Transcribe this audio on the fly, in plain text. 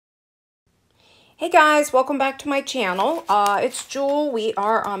Hey guys, welcome back to my channel. It's Jewel. We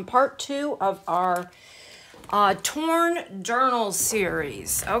are on part 2 of our Torn Journal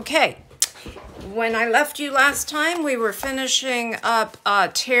series. Okay, when I left you last time, we were finishing up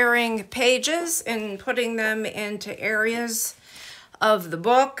tearing pages and putting them into areas of the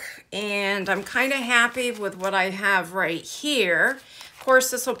book, and I'm kind of happy with what I have right here. Of course,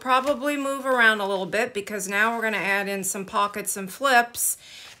 this will probably move around a little bit because now we're going to add in some pockets and flips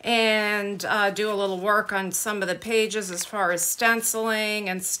and do a little work on some of the pages as far as stenciling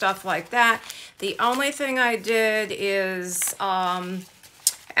and stuff like that. The only thing I did is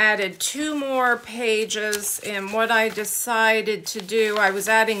added 2 more pages, and what I decided to do, I was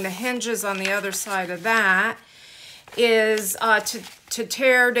adding the hinges on the other side of that, is to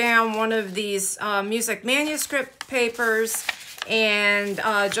tear down one of these music manuscript papers and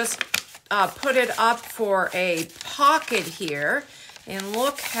just put it up for a pocket here. And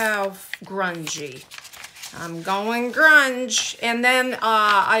look how grungy. I'm going grunge. And then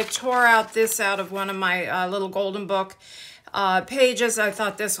I tore out this out of one of my little golden book pages. I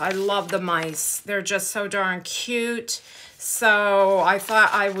thought I love the mice. They're just so darn cute. So I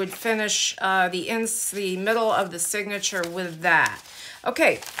thought I would finish the middle of the signature with that.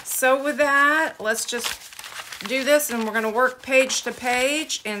 Okay, so with that, let's just do this, and we're going to work page to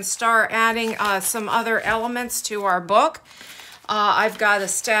page and start adding some other elements to our book. I've got a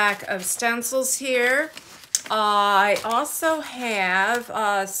stack of stencils here. I also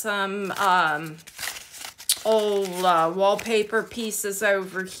have some old wallpaper pieces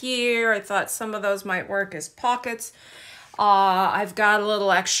over here. I thought some of those might work as pockets. I've got a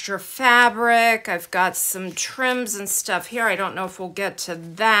little extra fabric. I've got some trims and stuff here. I don't know if we'll get to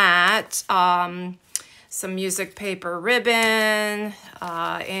that. Some music paper ribbon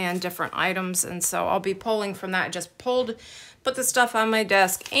and different items. And so I'll be pulling from that. I just put the stuff on my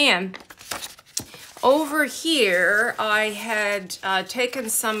desk. And over here, I had taken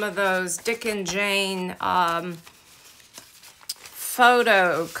some of those Dick and Jane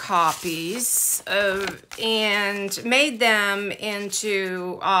photo copies and made them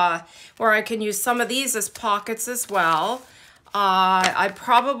into where I can use some of these as pockets as well. I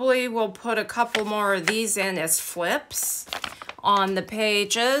probably will put a couple more of these in as flips on the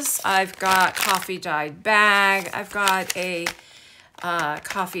pages. I've got coffee dyed bag. I've got a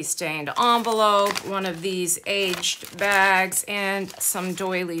coffee stained envelope, one of these aged bags, and some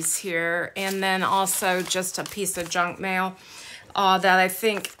doilies here. And then also just a piece of junk mail that I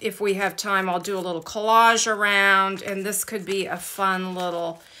think if we have time, I'll do a little collage around. And this could be a fun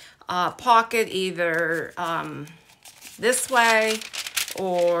little pocket, either this way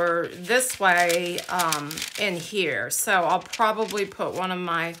or this way in here. So I'll probably put one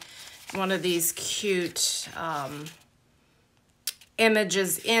of these cute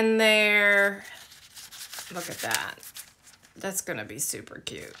images in there. Look at that. That's gonna be super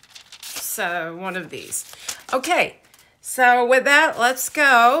cute. So one of these. Okay, so with that, let's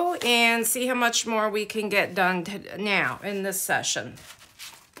go and see how much more we can get done now in this session.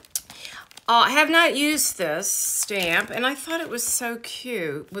 I have not used this stamp, and I thought it was so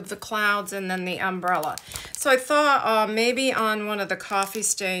cute with the clouds and then the umbrella. So I thought maybe on one of the coffee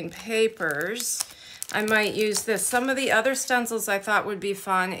stained papers, I might use this. Some of the other stencils I thought would be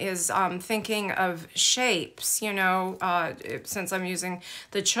fun is thinking of shapes, you know, since I'm using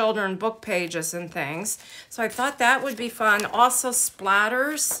the children book pages and things. So I thought that would be fun. Also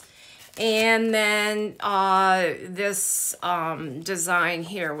splatters. And then this design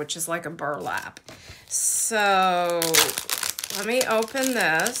here, which is like a burlap. So let me open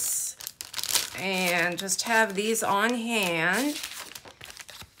this and just have these on hand.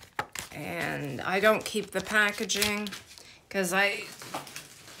 And I don't keep the packaging because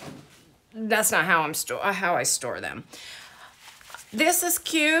that's not how I store them. This is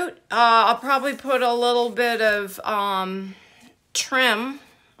cute. I'll probably put a little bit of trim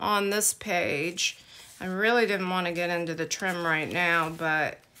on this page. I really didn't want to get into the trim right now,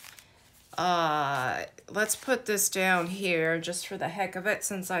 but let's put this down here just for the heck of it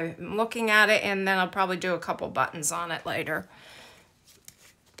since I'm looking at it, and then I'll probably do a couple buttons on it later.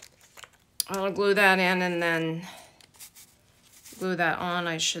 I'll glue that in and then glue that on,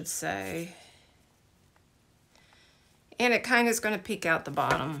 I should say. And it kind of is going to peek out the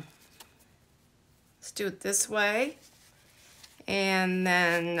bottom. Let's do it this way. And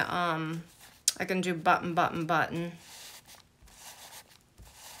then I can do button, button, button.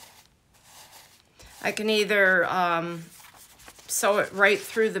 I can either sew it right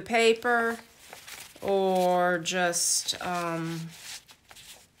through the paper or just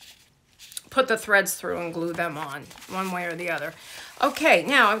put the threads through and glue them on, one way or the other. Okay,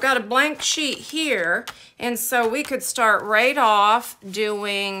 now I've got a blank sheet here, and so we could start right off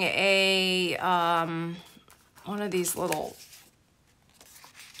doing a, one of these little,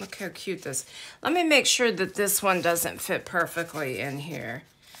 look how cute this, let me make sure that this one doesn't fit perfectly in here.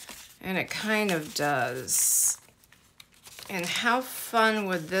 And it kind of does. And how fun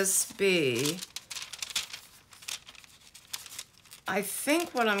would this be? I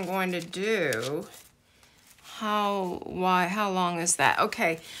think what I'm going to do, how long is that?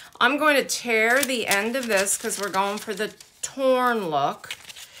 Okay, I'm going to tear the end of this because we're going for the torn look,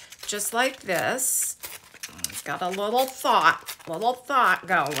 just like this. It's got a little thought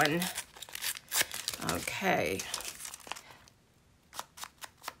going. Okay.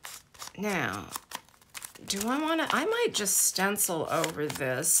 Now, do I want to, I might just stencil over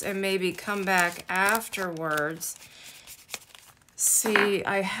this and maybe come back afterwards. See,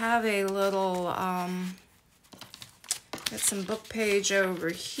 I have a little, got some book page over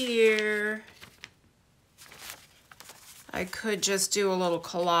here. I could just do a little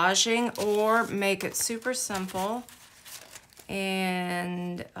collaging or make it super simple.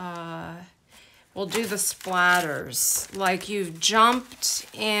 And we'll do the splatters. Like you've jumped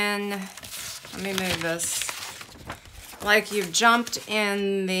in, let me move this. Like you've jumped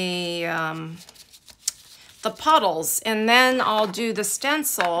in the puddles, and then I'll do the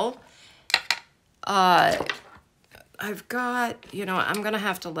stencil. I've got, you know, I'm gonna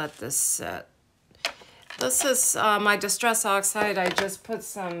have to let this sit. This is my Distress Oxide. I just put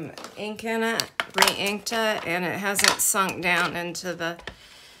some ink in it, re-inked it, and it hasn't sunk down into the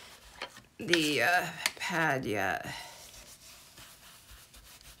pad yet.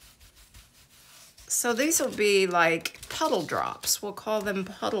 So these will be like puddle drops. We'll call them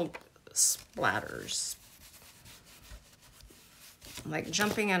puddle splatters. Like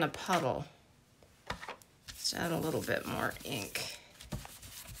jumping in a puddle. Let's add a little bit more ink.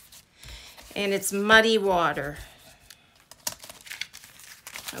 And it's muddy water.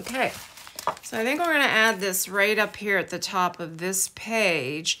 Okay, so I think we're gonna add this right up here at the top of this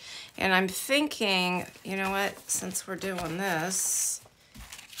page. And I'm thinking, you know what, since we're doing this,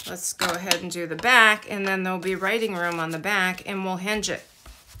 let's go ahead and do the back, and then there'll be writing room on the back, and we'll hinge it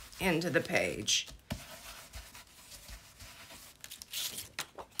into the page.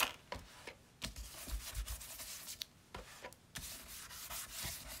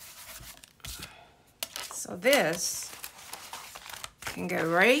 So this can go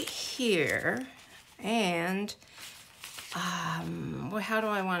right here, and how do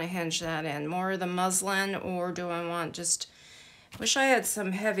I want to hinge that in? More of the muslin, or do I want just, wish I had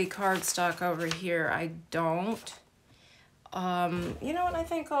some heavy cardstock over here. I don't. You know what I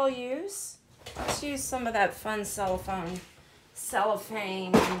think I'll use? Let's use some of that fun cellophane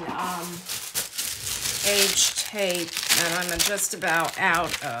age tape that I'm just about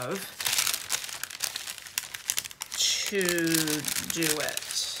out of to do it.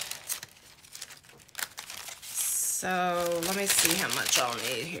 So let me see how much I'll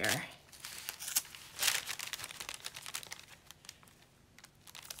need here.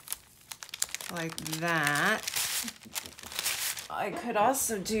 Like that. I could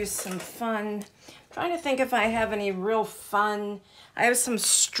also do some fun, I'm trying to think if I have any real fun, I have some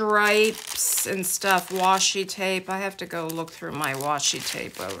stripes and stuff, washi tape. I have to go look through my washi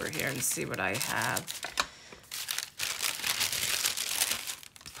tape over here and see what I have.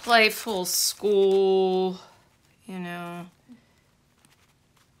 Playful school, you know.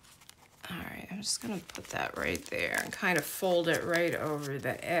 All right, I'm just gonna put that right there and kind of fold it right over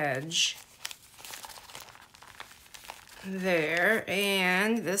the edge. There,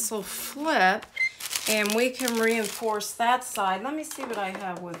 and this will flip, and we can reinforce that side. Let me see what I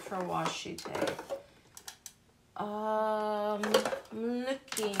have with for washi tape. I'm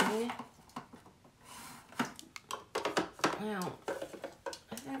looking. Now,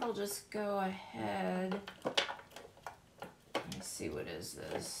 I think I'll just go ahead. Let me see, what is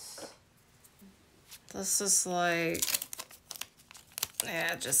this? This is like,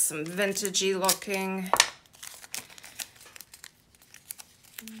 yeah, just some vintagey looking.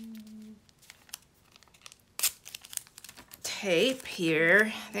 Tape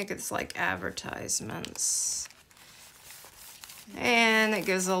here. I think it's like advertisements. And it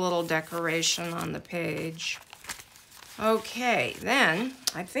gives a little decoration on the page. Okay, then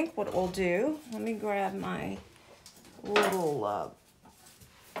I think what we'll do, let me grab my little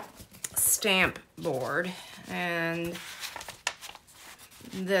stamp board, and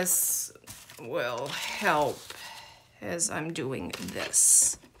this will help as I'm doing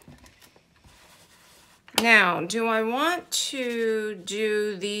this. Now, do I want to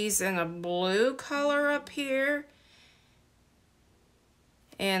do these in a blue color up here?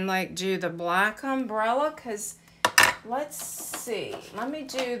 and like do the black umbrella, because let's see. Let me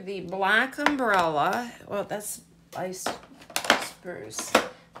do the black umbrella. Well, that's ice spruce.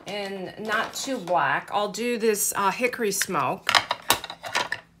 And not too black. I'll do this hickory smoke.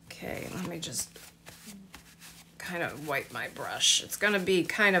 Okay, let me just kind of wipe my brush. It's going to be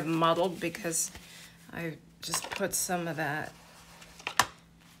kind of muddled because I just put some of that.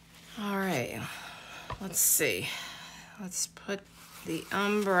 All right, let's see. Let's put the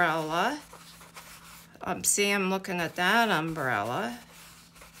umbrella. See, I'm looking at that umbrella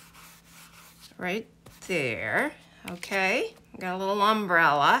right there. Okay, got a little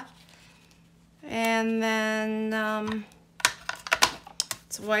umbrella. And then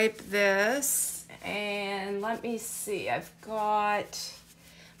let's wipe this. And let me see, I'm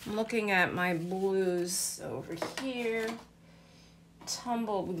looking at my blues over here.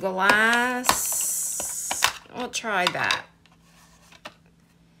 Tumbled glass. We'll try that.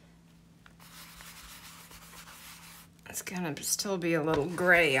 It's gonna still be a little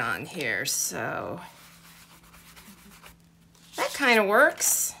gray on here, so that kind of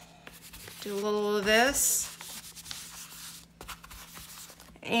works. Do a little of this.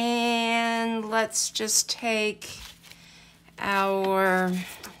 And let's just take our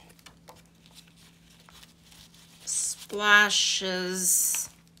splashes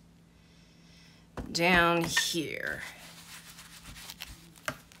down here.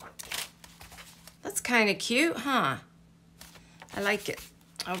 That's kind of cute, huh? I like it.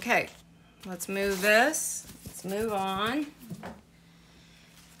 Okay, let's move this. Let's move on.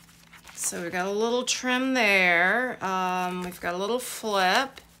 So we've got a little trim there. We've got a little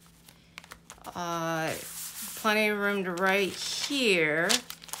flip. Plenty of room to write here.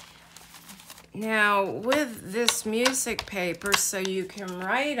 Now with this music paper, so you can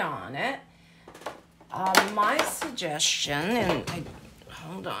write on it, my suggestion,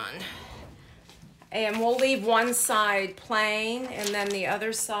 hold on. And we'll leave one side plain, and then the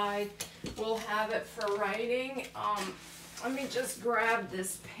other side we'll have it for writing. Let me just grab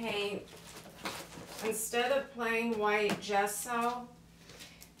this paint. Instead of plain white gesso,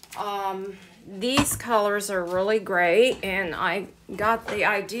 these colors are really great, and I got the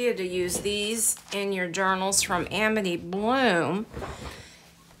idea to use these in your journals from Amity Bloom.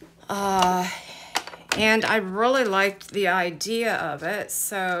 And I really liked the idea of it.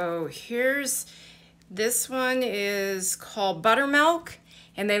 So this one is called Buttermilk,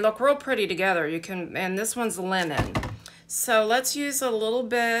 and they look real pretty together. And this one's linen. So let's use a little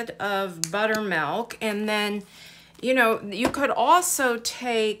bit of buttermilk, and then, you know, you could also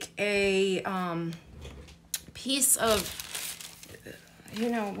take a piece of, you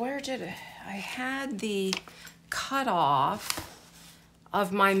know, I had the cutoff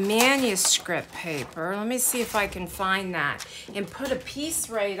of my manuscript paper. Let me see if I can find that and put a piece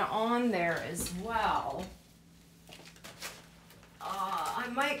right on there as well. I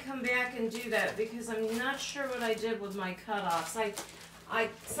might come back and do that because I'm not sure what I did with my cutoffs.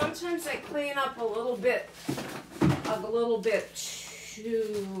 Sometimes I clean up a little bit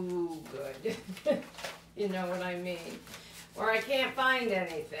too good. You know what I mean? Or I can't find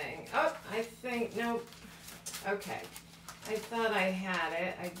anything. Oh, I think, nope. Okay. I thought I had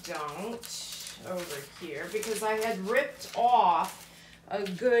it. I don't over here because I had ripped off a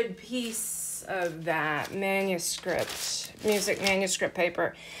good piece of that music manuscript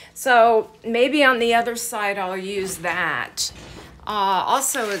paper. So maybe on the other side I'll use that.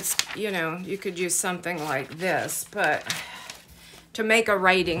 Also, it's, you know, you could use something like this, but to make a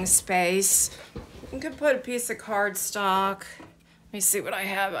writing space, you could put a piece of cardstock. Let me see what I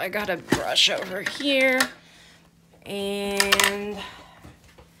have. I got a brush over here. And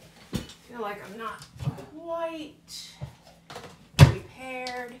I feel like I'm not quite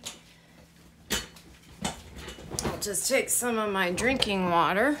prepared. I'll just take some of my drinking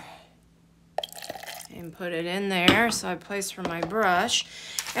water and put it in there. So I place for my brush.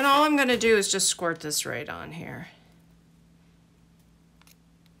 And all I'm going to do is just squirt this right on here.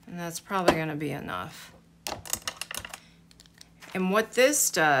 And that's probably going to be enough. And what this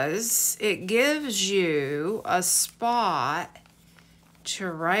does, it gives you a spot to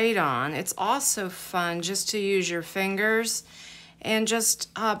write on. It's also fun just to use your fingers and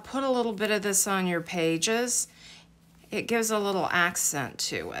just put a little bit of this on your pages. It gives a little accent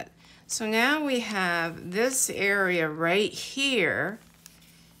to it. So now we have this area right here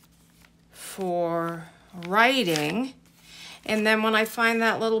for writing. And then when I find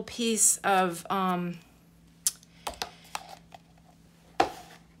that little piece of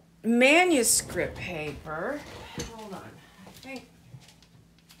manuscript paper, hold on, I think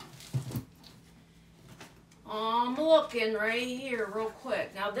I'm looking right here real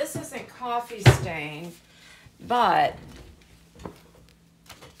quick. Now this isn't coffee stain, but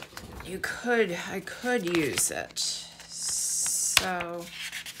I could use it. So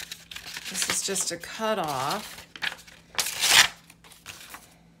this is just a cut off.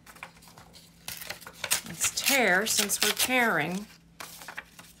 Let's tear since we're tearing.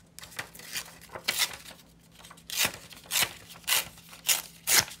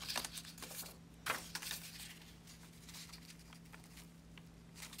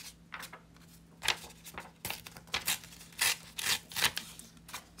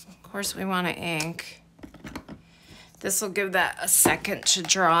 Of course, we want to ink. This will give that a second to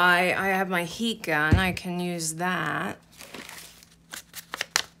dry. I have my heat gun. I can use that.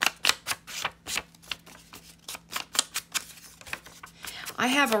 I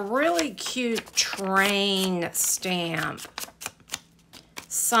have a really cute train stamp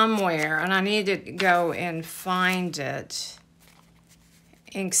somewhere, and I need to go and find it.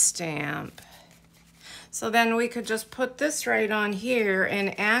 Ink stamp. So then we could just put this right on here,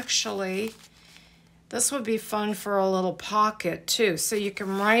 and actually this would be fun for a little pocket too. So you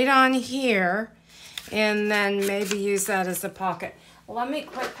can write on here and then maybe use that as a pocket. Let me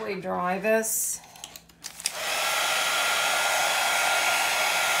quickly dry this.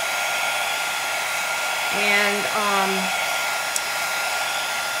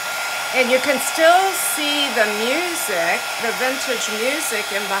 And you can still see the music, the vintage music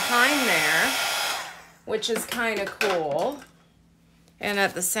in behind there, which is kind of cool. And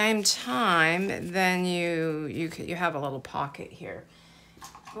at the same time, then you have a little pocket here.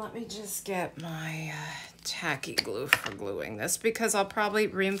 Let me just get my tacky glue for gluing this, because I'll probably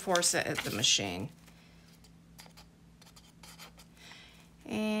reinforce it at the machine.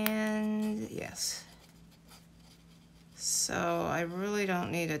 And yes. So I really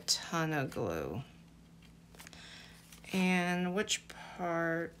don't need a ton of glue. And which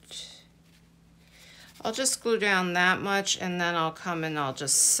part? I'll just glue down that much, and then I'll come and I'll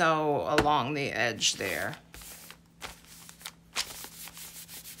just sew along the edge there.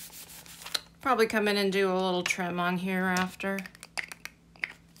 Probably come in and do a little trim on here after.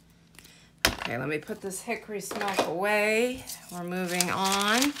 Okay, let me put this hickory smoke away. We're moving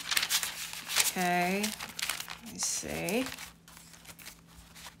on. Okay, let me see.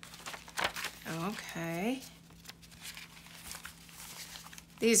 Okay.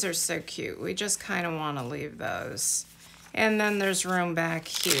 These are so cute. We just kind of want to leave those. And then there's room back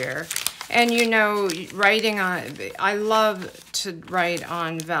here. And you know, writing on, I love to write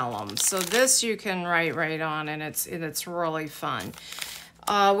on vellum. So this you can write right on, and it's really fun.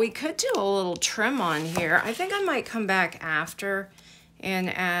 We could do a little trim on here. I think I might come back after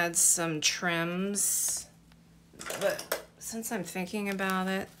and add some trims. But since I'm thinking about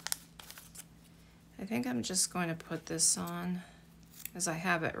it, I think I'm just going to put this on, as I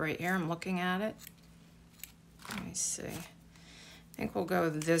have it right here. I'm looking at it. Let me see. I think we'll go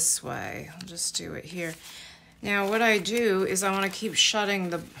this way. I'll just do it here. Now what I do is I want to keep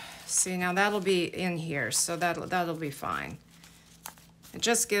shutting the, see, now that'll be in here, so that'll be fine. It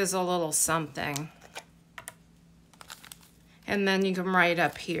just gives a little something. And then you can write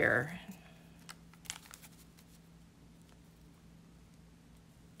up here.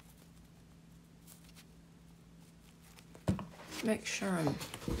 Make sure I'm,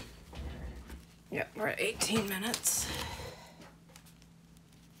 yep, we're at 18 minutes.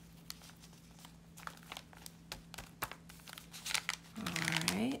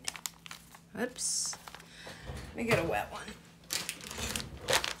 All right, oops, let me get a wet one.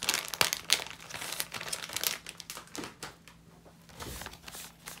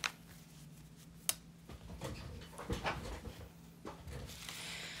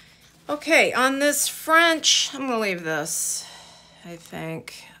 Okay, on this French, I'm gonna leave this, I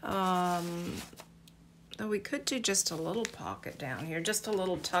think. Though we could do just a little pocket down here, just a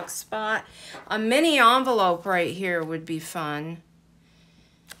little tuck spot. A mini envelope right here would be fun.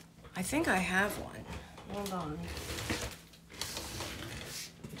 I think I have one. Hold on.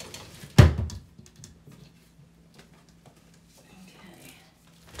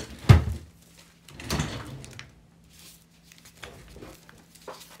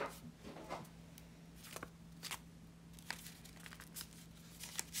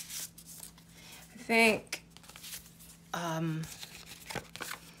 I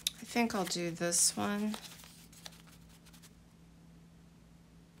think I'll do this one.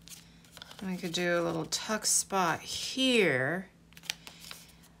 I could do a little tuck spot here.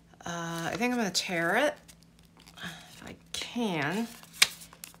 I think I'm gonna tear it if I can.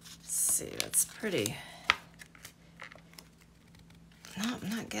 Let's see, that's pretty No, I'm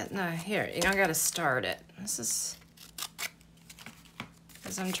not getting a, here, you know, I gotta start it. This is,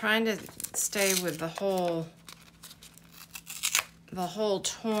 because I'm trying to stay with the whole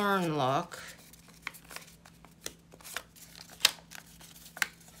torn look.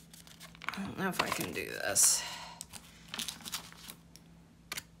 I don't know if I can do this.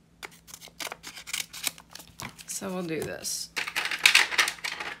 So we'll do this,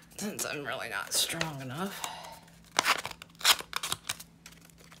 since I'm really not strong enough.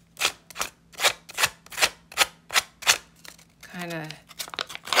 Kind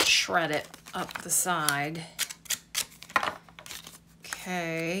of shred it up the side.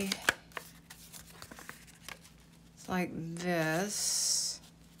 Okay. It's like this.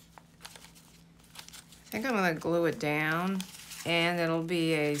 I think I'm gonna glue it down, and it'll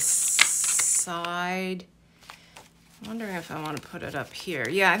be a side. I'm wondering if I want to put it up here.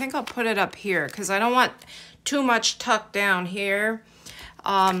 Yeah, I think I'll put it up here because I don't want too much tucked down here.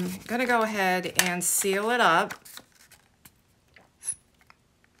 I'm gonna go ahead and seal it up.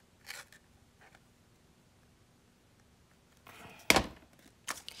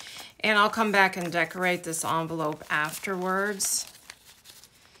 And I'll come back and decorate this envelope afterwards.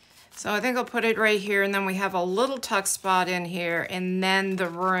 So I think I'll put it right here, and then we have a little tuck spot in here, and then the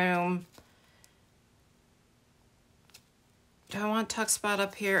room. Do I want tuck spot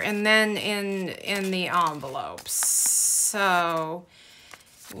up here? And then in the envelopes. So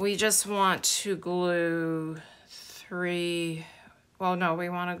we just want to glue 3, well, no, we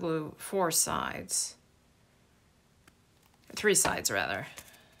want to glue 4 sides. 3 sides, rather.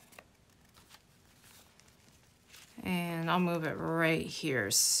 And I'll move it right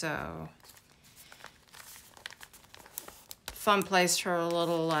here, so fun place for a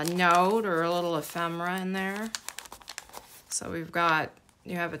little note or a little ephemera in there. So we've got,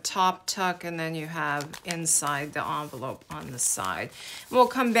 you have a top tuck, and then you have inside the envelope on the side. We'll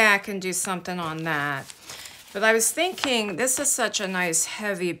come back and do something on that. But I was thinking, this is such a nice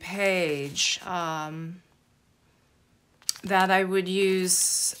heavy page that I would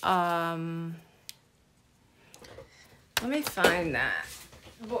use, let me find that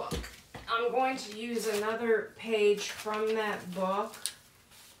book. I'm going to use another page from that book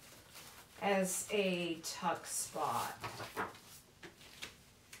as a tuck spot.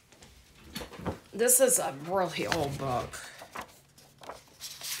 This is a really old book.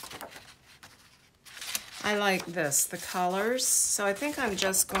 I like this, the colors. So I think I'm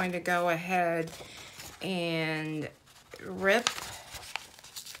just going to go ahead and rip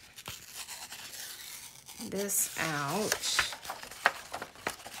this out.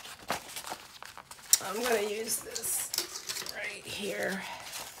 I'm going to use this right here.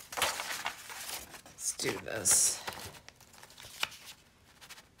 Let's do this.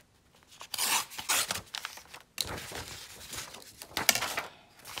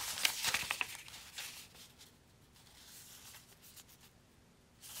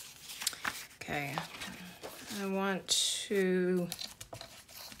 Okay, I want to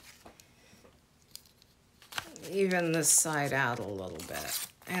even this side out a little bit,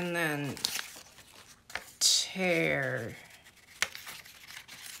 and then tear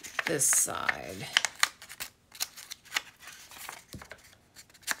this side.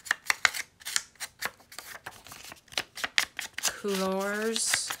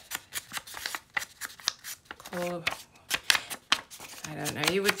 Couleurs. I don't know.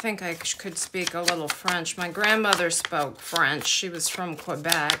 You would think I could speak a little French. My grandmother spoke French. She was from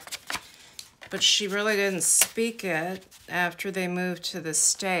Quebec, but she really didn't speak it after they moved to the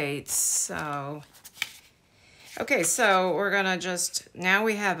States. So, okay, so we're gonna just, now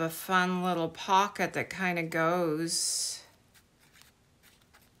we have a fun little pocket that kind of goes.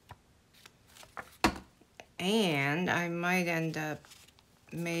 And I might end up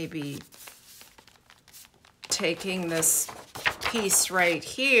maybe taking this piece right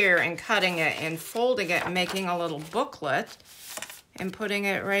here and cutting it and folding it and making a little booklet and putting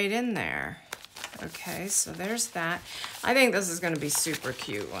it right in there. Okay, so there's that. I think this is going to be super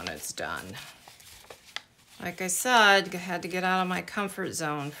cute when it's done. Like I said, I had to get out of my comfort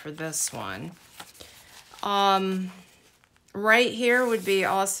zone for this one. Right here would be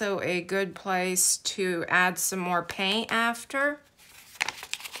also a good place to add some more paint after.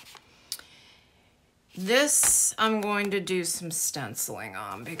 This I'm going to do some stenciling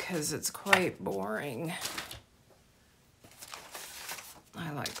on because it's quite boring.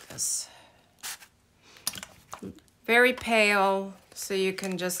 I like this. Very pale, so you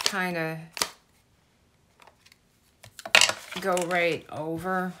can just kind of go right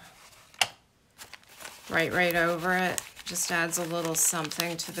over it. Just adds a little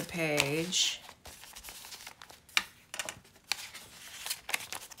something to the page.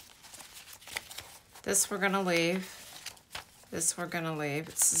 This we're gonna leave. This we're gonna leave.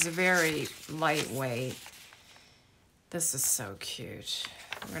 This is a very lightweight. This is so cute.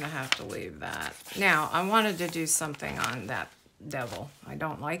 We're gonna have to leave that. Now, I wanted to do something on that devil. I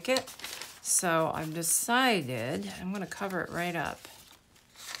don't like it, so I've decided I'm gonna cover it right up.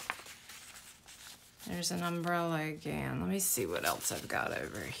 There's an umbrella again. Let me see what else I've got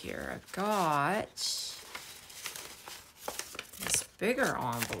over here. I've got this bigger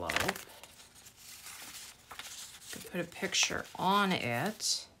envelope. Could put a picture on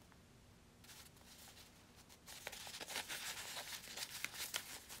it.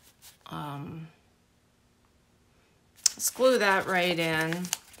 Let's glue that right in.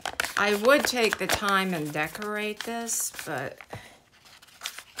 I would take the time and decorate this, but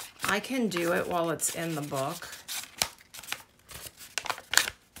I can do it while it's in the book.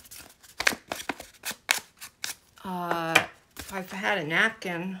 If I've had a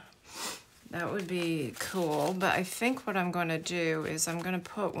napkin, that would be cool, but I think what I'm going to do is I'm going to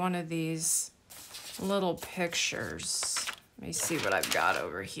put one of these little pictures. Let me see what I've got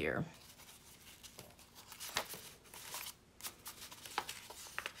over here.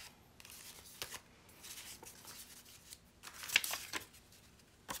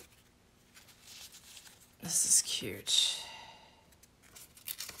 This is cute.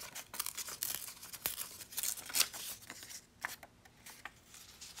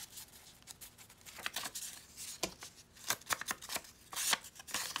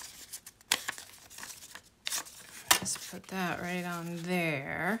 Just put that right on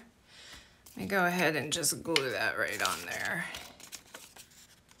there. Let me go ahead and just glue that right on there.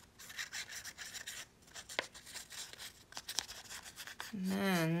 And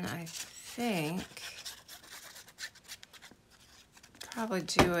then I think probably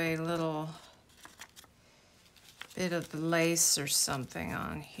do a little bit of lace or something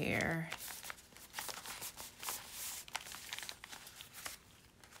on here.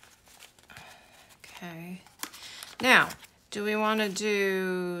 Okay. Now, do we want to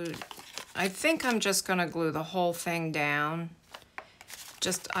do, I think I'm just going to glue the whole thing down.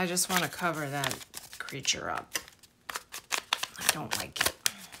 I just want to cover that creature up. I don't like it.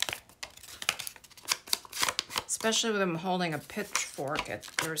 Especially with him holding a pitchfork.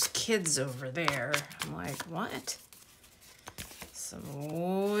 There's kids over there. I'm like, what? Some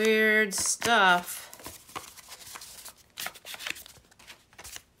weird stuff.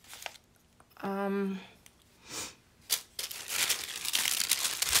 I'm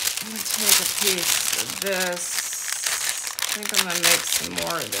gonna take a piece of this. I think I'm gonna make some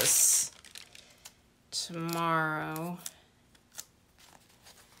more of this tomorrow.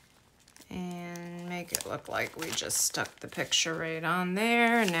 And make it look like we just stuck the picture right on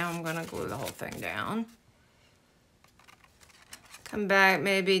there. And now I'm gonna glue the whole thing down. Come back,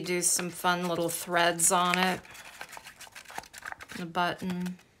 maybe do some fun little threads on it. The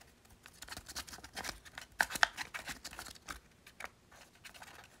button.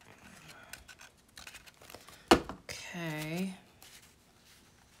 Okay.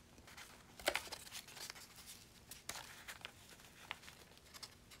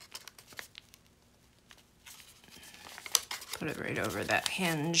 Put it right over that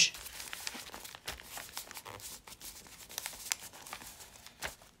hinge.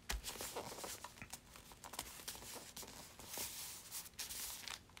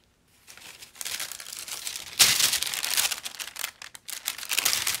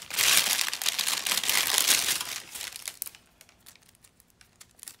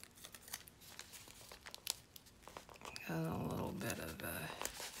 Got a little bit of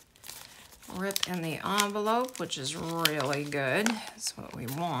a rip in the envelope, which is really good. That's what we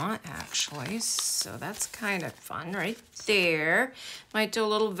want, actually. So that's kind of fun right there. Might do a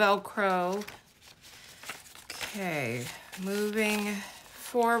little Velcro. Okay, moving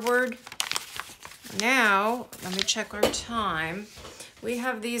forward. Now, let me check our time. We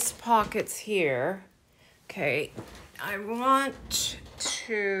have these pockets here. Okay, I want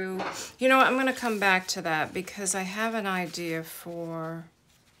to, you know what, I'm gonna come back to that because I have an idea for,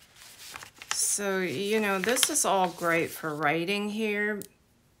 so, you know, this is all great for writing here,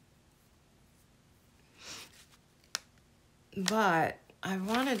 but I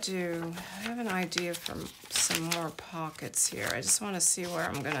have an idea for some more pockets here. I just want to see where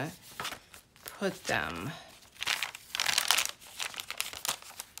I'm gonna put them.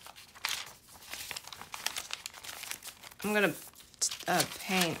 I'm gonna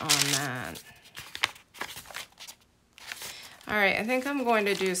paint on that. All right, I think I'm going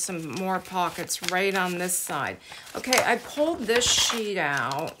to do some more pockets right on this side. Okay, I pulled this sheet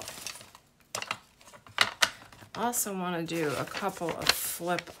out. Also want to do a couple of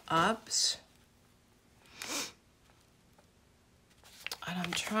flip ups. But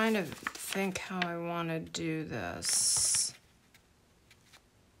I'm trying to think how I want to do this.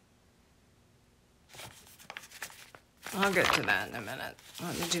 I'll get to that in a minute.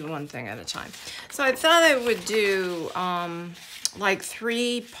 Let me do one thing at a time. So I thought I would do like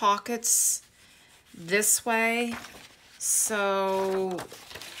 3 pockets this way. So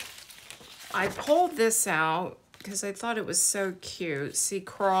I pulled this out because I thought it was so cute. See,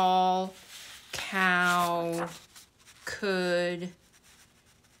 crawl, cow, could,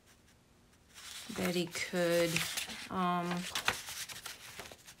 Betty could. I'm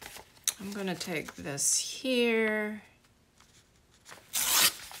gonna take this here.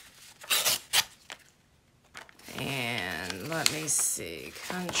 And let me see,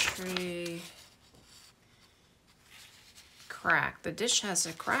 country, crack. The dish has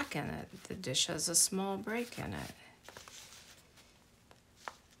a crack in it. The dish has a small break in it.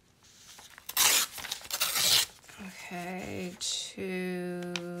 Okay,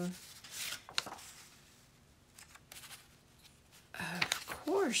 2. Of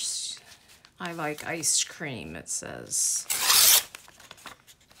course, I like ice cream, it says.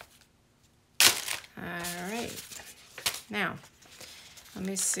 All right. Now, let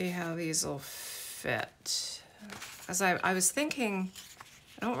me see how these will fit. As I was thinking,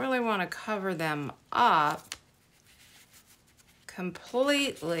 I don't really want to cover them up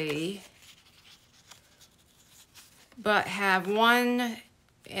completely, but have 1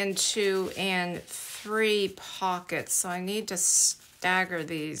 and 2 and 3 pockets. So I need to stagger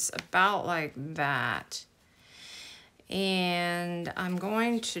these about like that. And I'm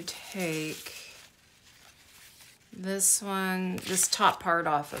going to take this one, this top part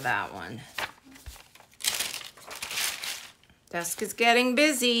off of that one. Desk is getting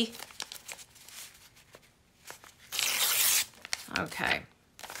busy. Okay,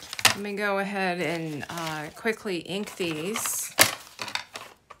 let me go ahead and quickly ink these.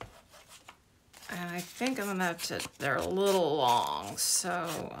 And I think I'm gonna have to, they're a little long, so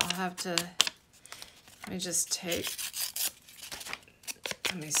I'll have to, let me just take,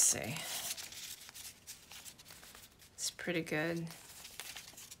 let me see. Pretty good.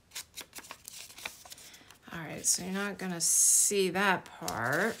 All right, so you're not gonna see that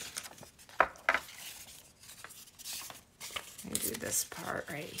part. Let me do this part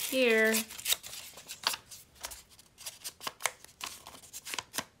right here.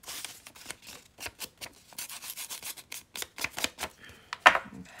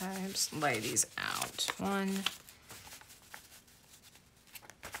 Okay, just lay these out. 1,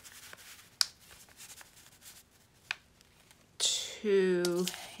 2,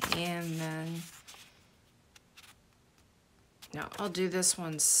 and then, no, I'll do this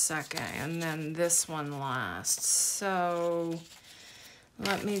one second and then this one last. So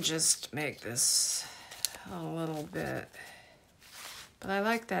let me just make this a little bit, but I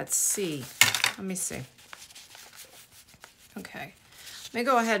like that C. Let me see. Okay, let me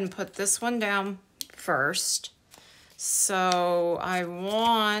go ahead and put this one down first. So I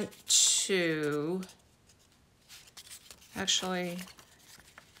want to actually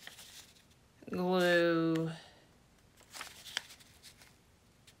glue,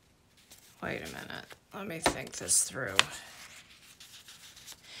 wait a minute, let me think this through.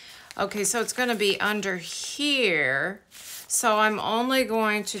 Okay, so it's gonna be under here, so I'm only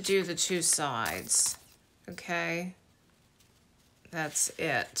going to do the 2 sides, okay? That's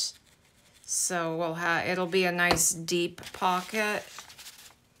it. So we'll have, it'll be a nice deep pocket.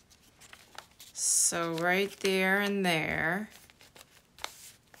 So right there and there.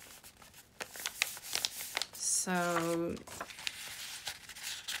 So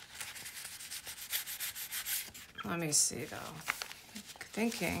let me see though.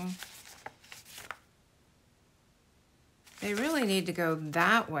 Thinking they really need to go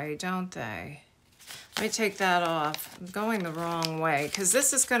that way, don't they? Let me take that off. I'm going the wrong way because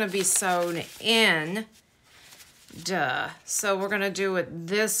this is going to be sewn in. Duh. So we're going to do it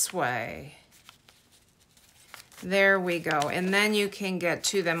this way. There we go. And then you can get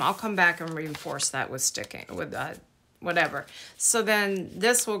to them. I'll come back and reinforce that with sticking, with whatever. So then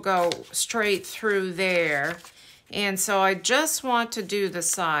this will go straight through there. And so I just want to do the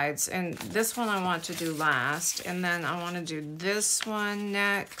sides. And this one I want to do last. And then I want to do this one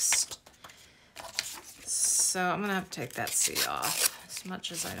next. So I'm going to have to take that C off as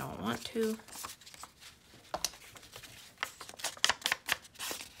much as I don't want to.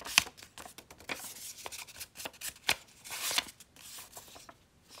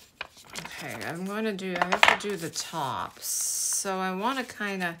 Okay, I'm going to do, I have to do the tops. So I want to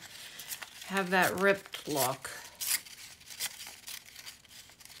kind of have that ripped look.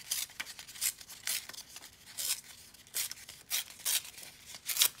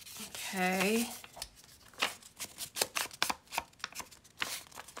 Okay.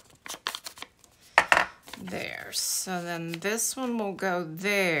 There. So then this one will go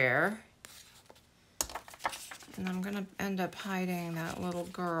there. And I'm going to end up hiding that little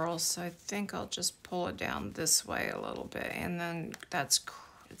girl, so I think I'll just pull it down this way a little bit. And then it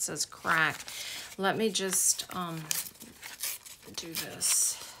says crack. Let me just do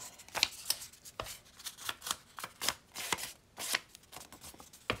this.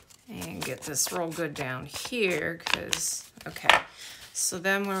 And get this real good down here, because, okay. So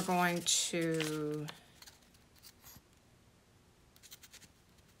then we're going to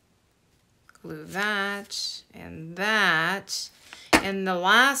glue that and that. And the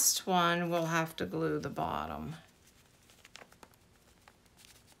last one, we'll have to glue the bottom.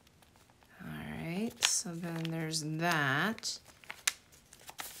 All right, so then there's that.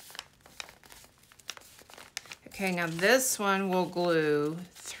 Okay, now this one will glue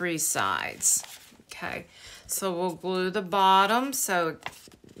 3 sides. Okay, so we'll glue the bottom so,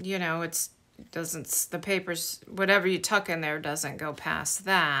 you know, the paper's, whatever you tuck in there doesn't go past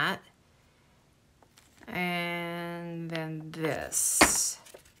that. And then this.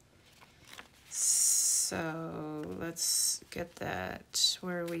 So let's get that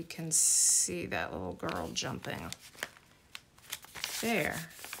where we can see that little girl jumping. There.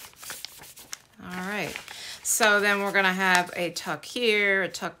 All right. So then we're going to have a tuck here, a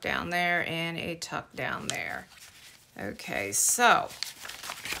tuck down there, and a tuck down there. Okay, so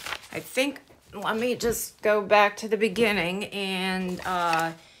I think, let me just go back to the beginning, and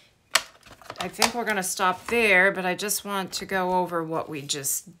I think we're going to stop there, but I just want to go over what we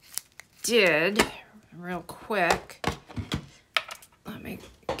just did real quick. Let me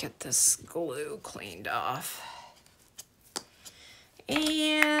get this glue cleaned off.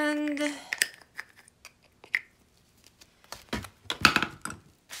 And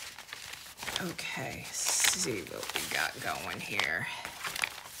okay, see what we got going here.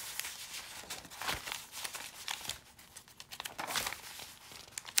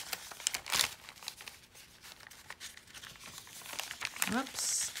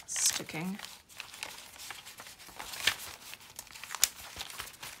 Whoops, sticking.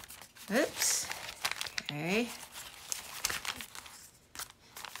 Oops. Okay.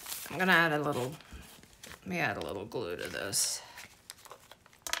 I'm gonna add let me add a little glue to this.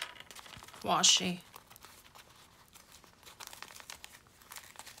 Washi.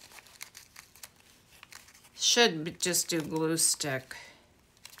 Should just do glue stick.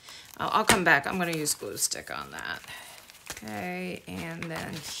 I'll come back. I'm gonna use glue stick on that. Okay, and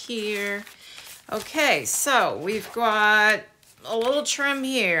then here. Okay, so we've got a little trim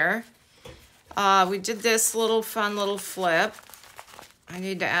here. We did this fun little flip. I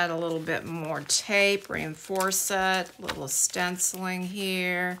need to add a little bit more tape, reinforce it, a little stenciling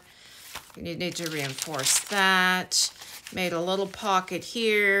here. You need to reinforce that. Made a little pocket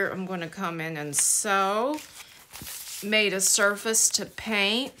here. I'm going to come in and sew. Made a surface to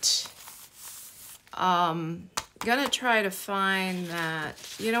paint. Gonna try to find that.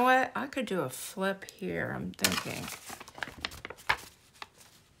 You know what? I could do a flip here, I'm thinking.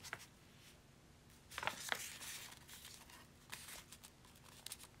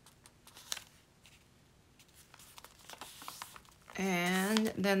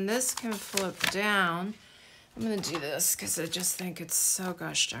 And then this can flip down. I'm gonna do this because I just think it's so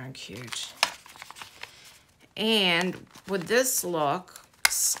gosh darn cute. And with this look,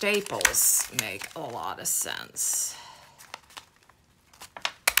 staples make a lot of sense.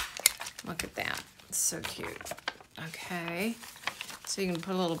 Look at that, it's so cute. Okay, so you can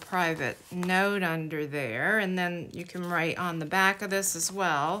put a little private note under there, and then you can write on the back of this as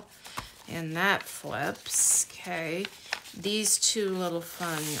well, and that flips. Okay, these two little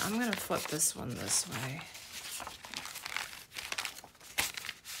fun, I'm gonna flip this one this way.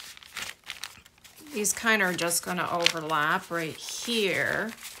 These kind of are just going to overlap right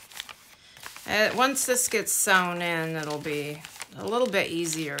here. Once this gets sewn in, it'll be a little bit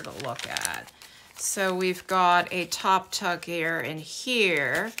easier to look at. So we've got a top tuck here and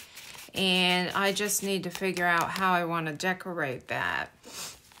here, and I just need to figure out how I want to decorate that.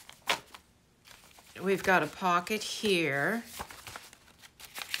 We've got a pocket here.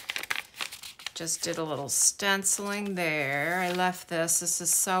 Just did a little stenciling there. I left this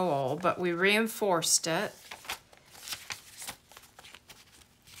is so old, but we reinforced it.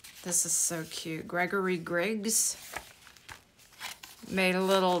 This is so cute. Gregory Griggs made a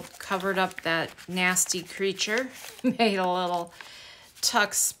little, covered up that nasty creature. Made a little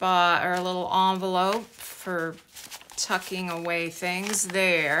tuck spot or a little envelope for tucking away things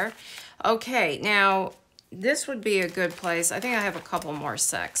there. Okay, now this would be a good place. I think I have a couple more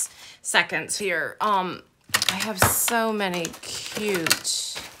seconds here. I have so many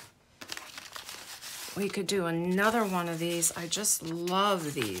cute. We could do another one of these. I just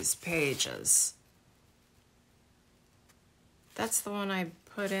love these pages. That's the one I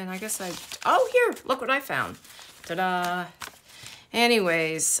put in. I guess oh, here, look what I found. Ta-da.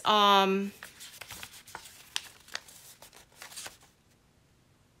 Anyways, I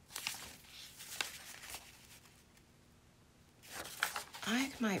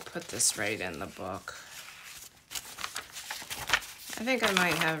might put this right in the book. I think I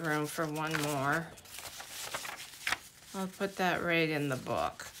might have room for one more. I'll put that right in the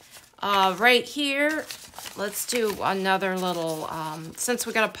book. Right here, let's do another little, since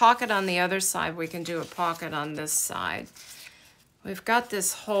we got a pocket on the other side, we can do a pocket on this side. We've got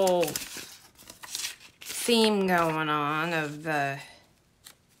this whole theme going on of the,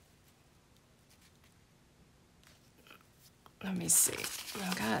 let me see,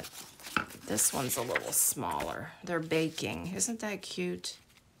 I've got, this one's a little smaller. They're baking. Isn't that cute?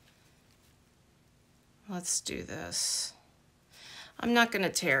 Let's do this. I'm not going to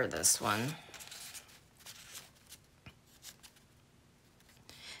tear this one.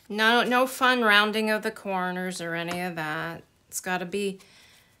 No fun rounding of the corners or any of that. It's got to be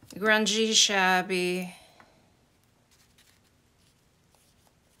grungy, shabby.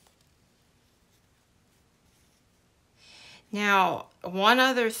 Now, one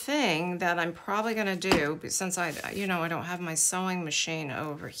other thing that I'm probably going to do, since I don't have my sewing machine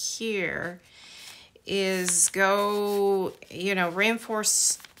over here, is go,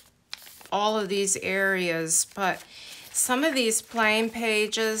 reinforce all of these areas. But some of these plain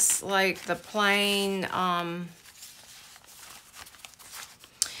pages, like the plain,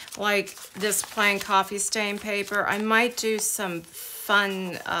 like this plain coffee stain paper, I might do some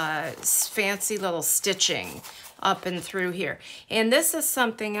fun, fancy little stitching up and through here. And this is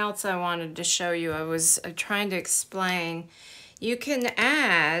something else I wanted to show you. I was trying to explain. You can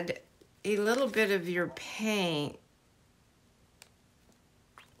add a little bit of your paint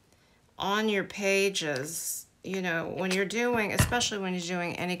on your pages, when you're doing, especially when you're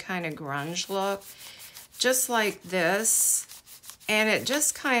doing any kind of grunge look, just like this. And it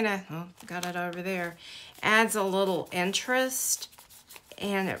just kind of, oh, got it over there, adds a little interest.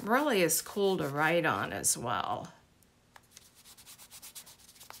 And it really is cool to write on as well.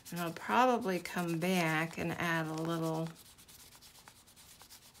 And I'll probably come back and add a little,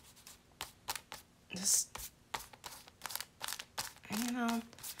 just,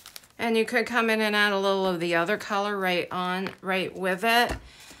 and you could come in and add a little of the other color right with it.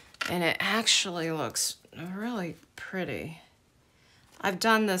 And it actually looks really pretty. I've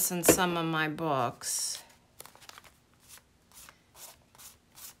done this in some of my books.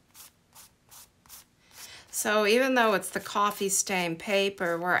 So even though it's the coffee stain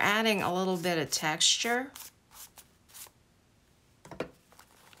paper, we're adding a little bit of texture.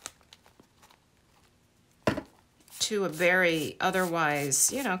 To a very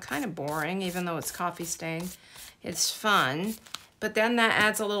otherwise, kind of boring, even though it's coffee stain. It's fun. But then that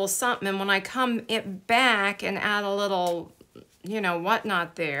adds a little something. And when I come it back and add a little,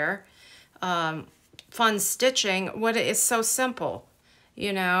 whatnot there, fun stitching, it's so simple.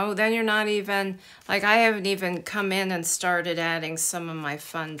 Then you're not even, like I haven't even come in and started adding some of my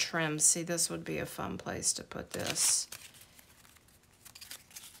fun trims. See, this would be a fun place to put this.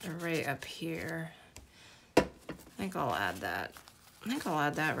 Right up here. I think I'll add that. I think I'll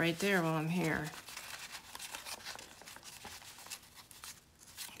add that right there while I'm here.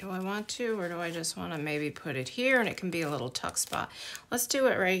 Do I want to, or do I just want to maybe put it here and it can be a little tuck spot? Let's do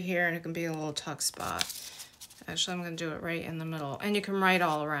it right here and it can be a little tuck spot. Actually, I'm going to do it right in the middle. And you can write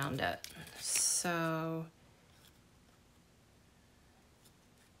all around it. So,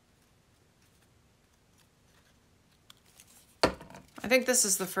 I think this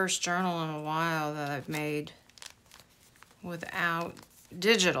is the first journal in a while that I've made without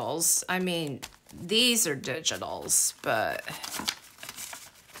digitals. I mean, these are digitals, but,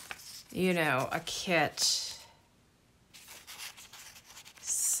 a kit.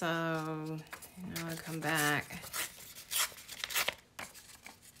 So, I come back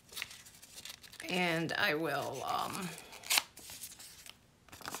and I will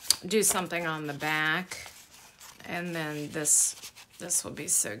do something on the back, and then this will be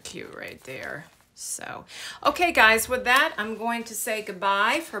so cute right there. So, okay guys, with that, I'm going to say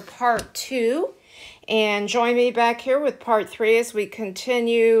goodbye for part 2. And join me back here with part 3 as we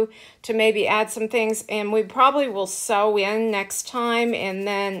continue to maybe add some things. And we probably will sew in next time. And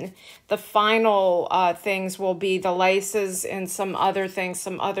then the final things will be the laces and some other things,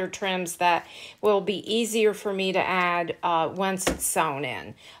 some other trims that will be easier for me to add once it's sewn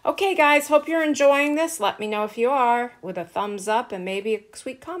in. Okay, guys, hope you're enjoying this. Let me know if you are with a thumbs up and maybe a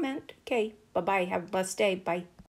sweet comment. Okay, bye-bye. Have a blessed day. Bye.